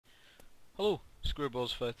Hello,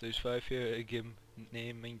 Squareballs5005 here at a game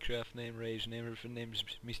name, Minecraft name, Rage name, everything name's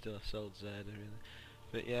Mr. Solid Z really.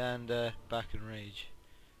 But yeah, and back in Rage.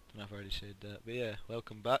 Don't know if I've already said that. But yeah,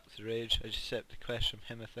 welcome back to Rage. I just accepted the quest from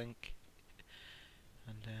him, I think.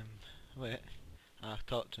 And wait.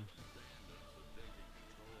 Talk to him.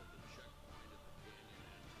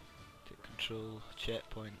 Take control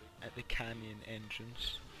checkpoint at the canyon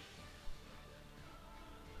entrance.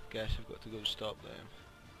 Guess I've got to go stop them.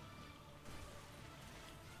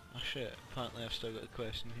 Oh shit, apparently I've still got a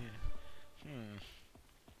quest in here.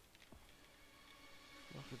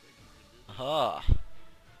 Aha!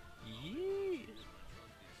 Yes!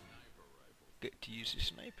 Get to use the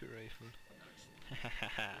sniper rifle.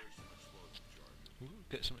 Ooh,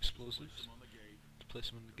 get some explosives. Place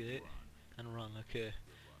them on the gate. And run, okay.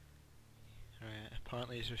 Alright,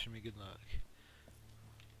 apparently he's wishing me good luck.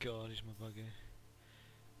 God, he's my buggy.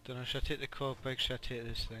 Don't know, should I take the quad bike, should I take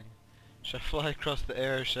this thing? Should I fly across the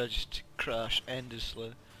air or should I just crash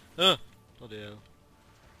endlessly? Oh! Bloody hell.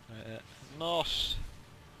 Right, NOS!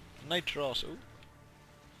 Nitros! Oh!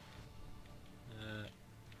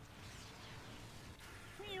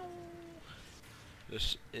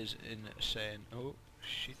 This is insane. Oh,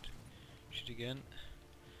 shit. Shit again.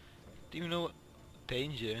 Do you know what?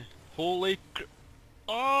 Danger. Holy cr—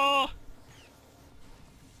 oh!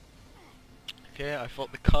 Okay, I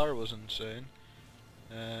thought the car was insane.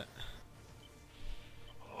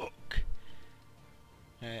 Fuck.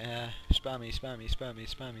 Spammy, spammy, spammy,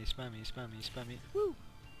 spammy, spammy, spammy, spammy. Woo!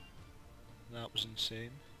 That was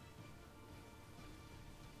insane.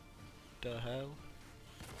 The hell?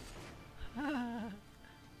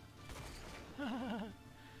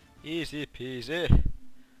 Easy peasy.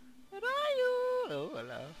 Where are you? Oh,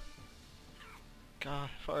 hello. God,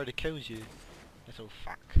 I thought I already killed you. Little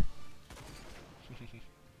fuck.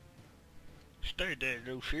 Stay there,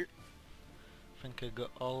 little shit. Think I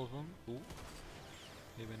got all of them. Ooh.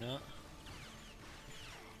 Maybe not.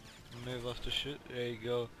 Move off the shit. There you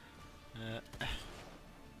go.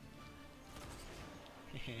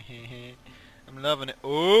 I'm loving it.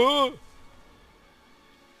 Oh!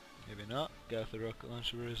 Maybe not. Get off the rocket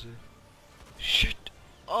launcher. Where is he? Shit!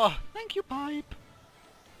 Oh, thank you, pipe.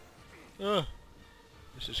 Oh,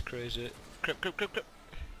 this is crazy. Crip, crip, crip, crip.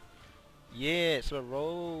 Yeah, it's a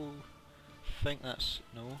roll. I think that's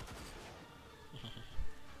no.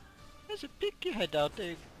 There's a picky head out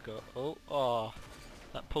there. Go. Oh, oh,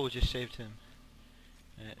 that pole just saved him.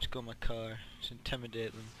 Let's go in my car. Let's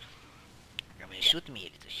intimidate them. Come here, shoot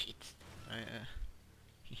me, little shit. Right.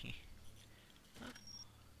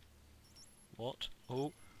 What?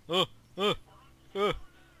 Oh! Oh! Oh! Oh!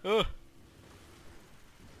 Oh!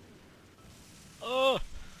 Oh!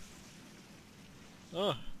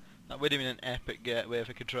 Oh! That would have been an epic getaway if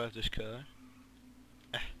I could drive this car.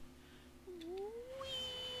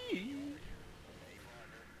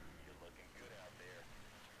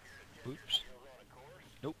 Oops.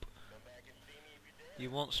 Nope. He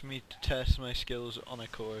wants me to test my skills on a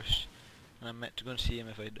course, and I'm meant to go and see him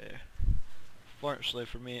if I dare. Fortunately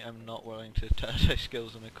for me, I'm not willing to test my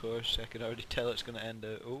skills on a course. I can already tell it's going to end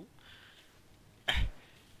out. Oh.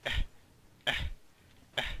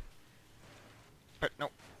 But no.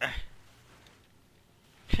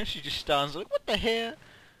 She just stands like, what the hell?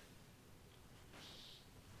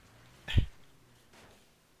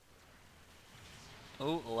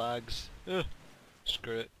 Oh, lags. Ugh.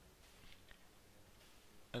 Screw it.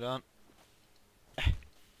 I don't.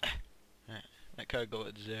 Right. That car got what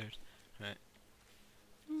it deserved. Right.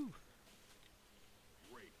 Woo.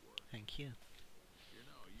 Thank you.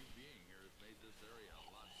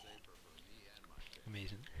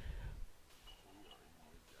 Amazing.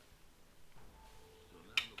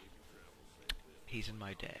 He's in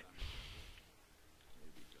my debt.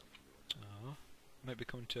 Oh, might be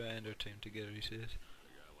coming to an end our time together, he says.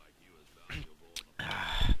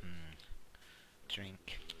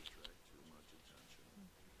 Drink.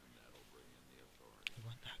 I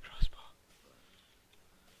want that crossbow.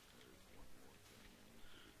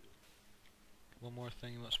 One more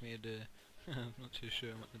thing he wants me to do. I'm not too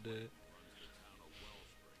sure what to do.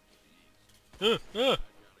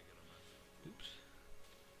 Oops.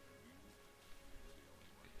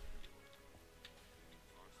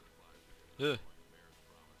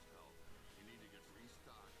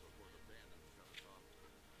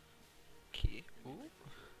 Okay. Oh.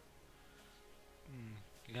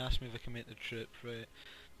 You can ask me if I can make the trip, right?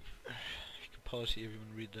 You can pause here,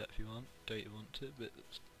 everyone read that if you want. Doubt you want to, but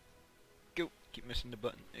let's go. Keep missing the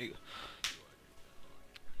button. There you go.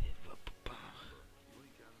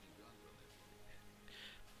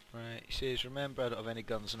 Right, he says, remember I don't have any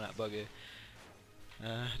guns in that buggy.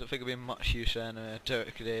 I don't think it'll be much use in a doubt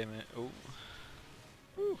I could aim it. Oh.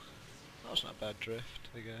 Ooh. That was not a bad drift,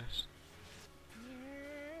 I guess.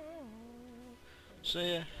 So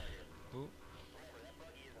yeah.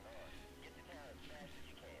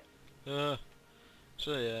 Oh.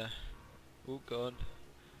 So yeah. Oh god.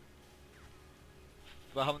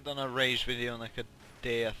 But I haven't done a race video in like a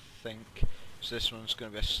day, I think. So this one's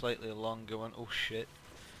going to be a slightly longer one. Oh shit.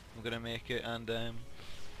 I'm going to make it, and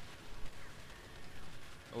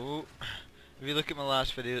oh. If you look at my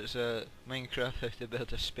last video, it's a Minecraft how to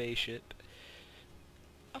build a spaceship.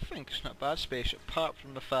 I think it's not a bad spaceship, apart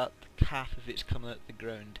from the fact that half of it's coming out of the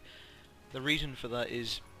ground. The reason for that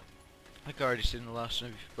is, like I already said in the last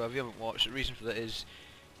one, but if you haven't watched, the reason for that is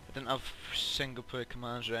I didn't have single player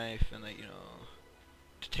commands or anything, like, you know,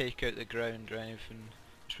 to take out the ground or anything,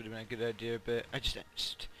 which would have been a good idea, but I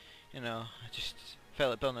just you know, I just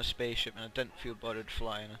felt like building a spaceship and I didn't feel bothered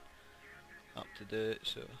flying up to do it,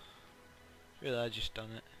 so really I just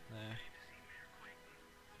done it there.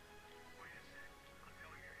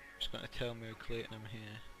 Just going to tell me Clayton I'm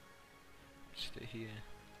here. Stay here.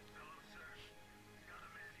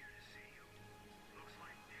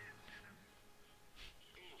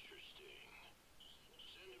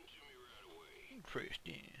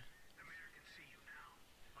 Interesting.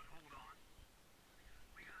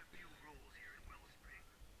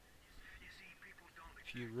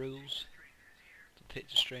 Few rules. Don't take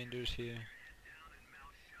the strangers here.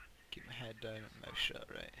 Keep my head down and mouth shut,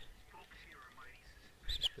 right?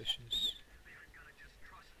 Suspicious.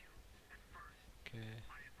 Okay.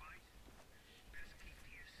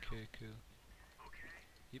 Okay, cool.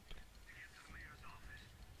 Yep.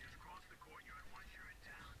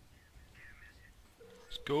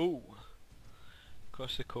 Let's go!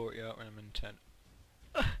 Across the courtyard when I'm in tent.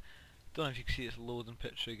 Don't know if you can see this loading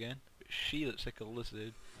picture again, but she looks like a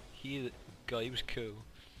lizard. He, God, he was cool.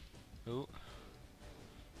 Oh.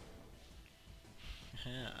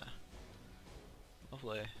 Yeah.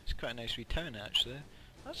 Lovely. It's quite a nice wee town actually.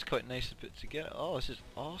 That's quite nice to put together. Oh, this is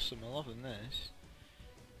awesome. I'm loving this.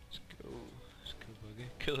 Let's go. Let's go, buggy.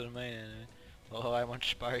 Cooler than mine anyway. Oh, I want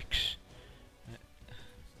sparks.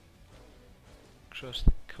 Across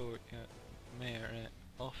the courtyard. Mayor,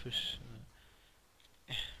 office.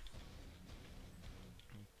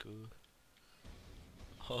 Go.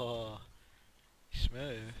 Oh,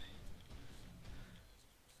 smooth.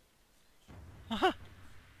 A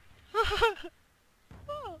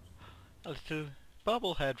little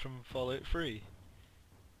bobblehead from Fallout 3.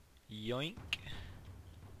 Yoink.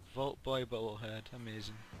 Vault Boy bobblehead.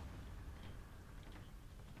 Amazing.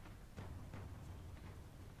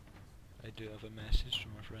 I do have a message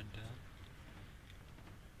from a friend Dan.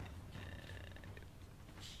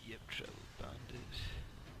 Yep, travel bandits.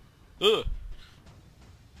 Ugh!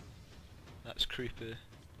 That's creepy.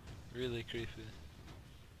 Really creepy.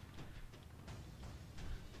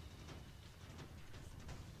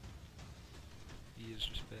 He is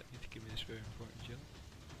respect me to give me this very important job.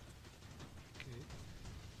 Okay.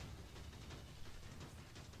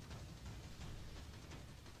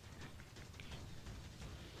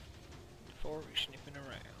 Before we're sniffing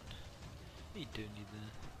around. What are you doing, you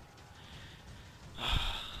there?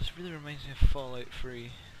 This really reminds me of Fallout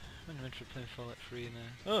 3. I'm meant for playing Fallout 3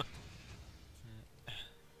 now. Oh!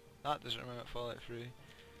 That doesn't remember Fallout 3.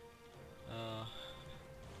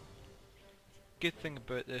 Good thing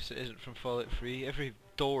about this, it isn't from Fallout 3. Every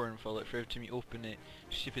door in Fallout 3, every time you open it,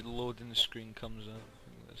 stupid loading screen comes up.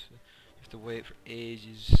 You have to wait for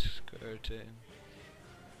ages. It's quite irritating.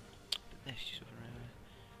 But this just over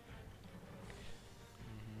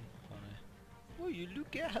funny. Oh, you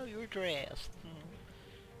look at how you're dressed.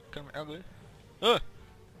 Kind of ugly. Oh!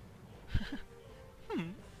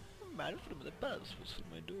 Man from the bus was from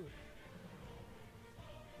my door.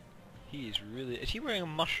 He is really... Is he wearing a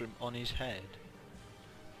mushroom on his head?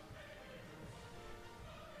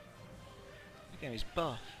 Look at him, he's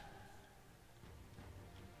buff.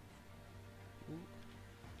 Ooh.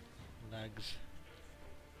 Lags.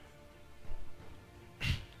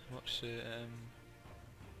 What's it,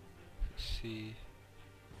 let's see.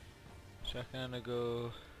 So I can kinda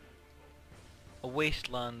go... A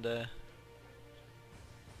wastelander.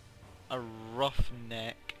 A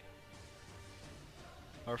roughneck.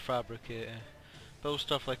 Or fabricator. Build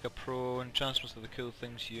stuff like a pro and transfer the cool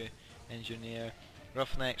things you engineer.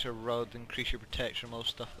 Roughnecks are rugged, increase your protection from all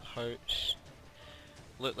stuff that hurts.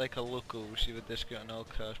 Look like a local, receive a discount on all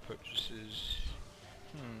cash purchases.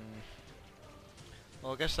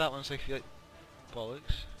 Well, I guess that one's like if you like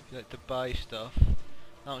bollocks. If you like to buy stuff.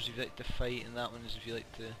 That one's if you like to fight, and that one is if you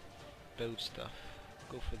like to build stuff.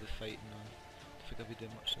 Go for the fighting one. I don't think I'll be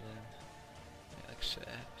doing much of them. Yeah,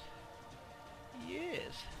 Accept.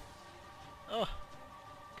 Yes! Oh!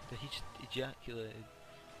 He just ejaculated.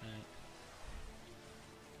 Right.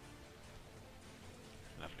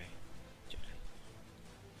 Lovely.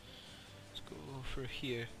 Let's go for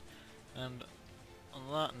here. And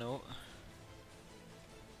on that note,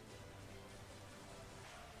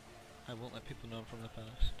 I won't let people know I'm from the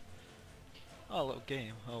past. Oh, a little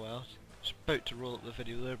game. Oh well. It's about to roll up the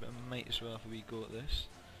video there, but I might as well have a wee go at this.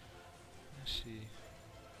 Let's see.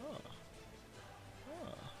 Oh.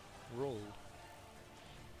 Oh. Roll.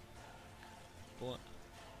 What?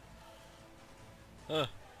 Oh.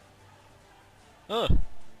 Oh.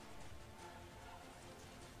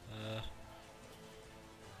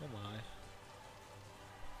 Oh my.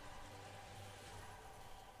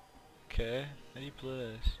 Okay. How do you play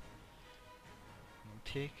this? I'm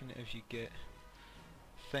taking it if you get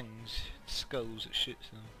things, skulls that shoots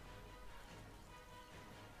them.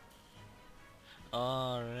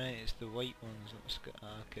 Ah, right, it's the white ones.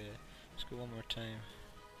 Okay, let's go one more time.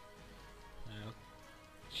 No,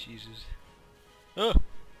 Jesus. Oh!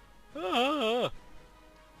 Oh!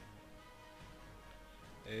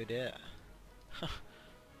 Oh dear.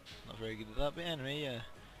 Not very good at that, but anyway, yeah.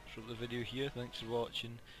 Stop the video here. Thanks for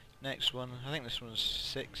watching. Next one, I think this one's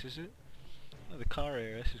 6, is it? Oh, the car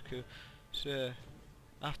area. This is cool. So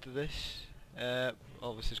after this,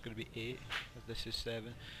 obviously it's going to be 8. If this is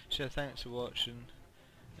 7. So thanks for watching,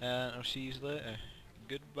 and I'll see you later.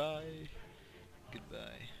 Goodbye.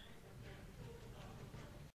 Goodbye.